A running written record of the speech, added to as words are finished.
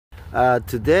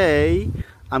Today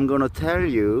I'm gonna tell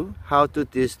you how to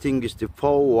distinguish the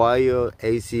 4-wire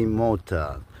AC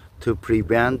motor to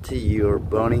prevent your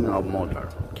burning of motor.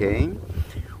 Okay,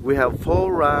 we have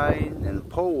 4 line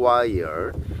and 4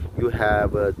 wire. You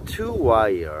have a 2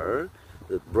 wire.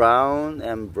 The brown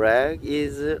and black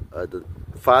is the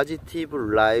positive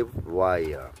live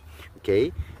wire.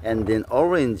 Okay, and then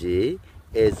orange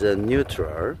is a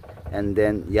neutral, and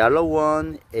then yellow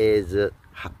one is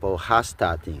for hot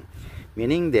starting,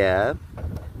 meaning that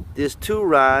this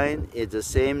 2 line is the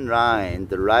same line,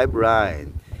 the live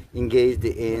line engaged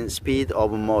in speed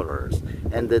of motors,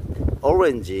 and the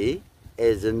orange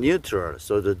is a neutral,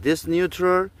 so that this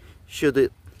neutral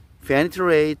should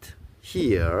penetrate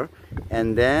here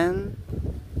and then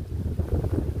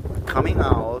coming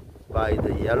out by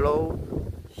the yellow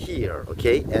here,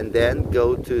 okay, and then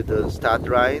go to the start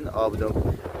line of the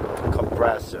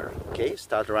compressor. Okay,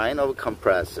 start line of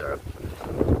compressor.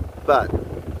 But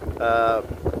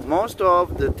most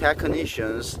of the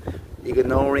technicians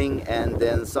ignoring, and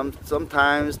then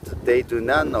sometimes they do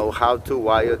not know how to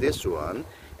wire this one,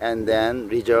 and then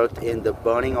result in the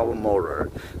burning of a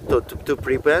motor. So to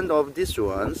prevent of these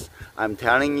ones, I'm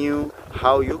telling you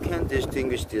how you can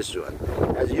distinguish this one.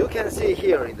 As you can see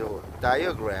here in the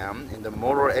diagram, in the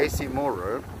motor, AC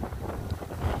motor,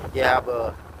 you have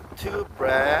 2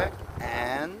 black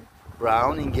and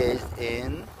brown engaged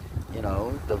in,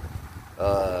 the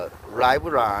live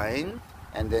line,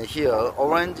 and then here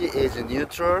orange is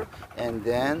neutral, and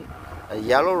then a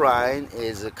yellow line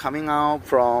is coming out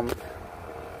from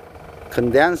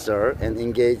condenser and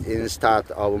engaged in start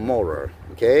of motor.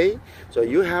 Okay, so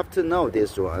you have to know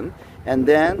this one, and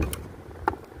then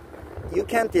you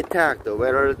can detect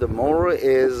whether the motor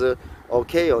is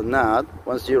okay or not.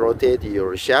 Once you rotate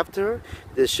your shafter,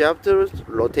 the shafter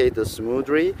rotates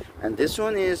smoothly, and this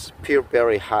one is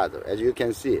very hard, as you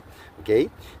can see. Okay,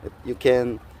 you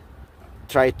can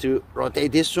try to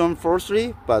rotate this one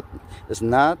forcefully, but it's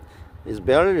not, it's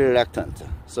very reluctant,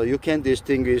 so you can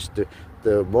distinguish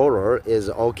the motor is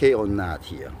okay or not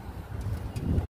here.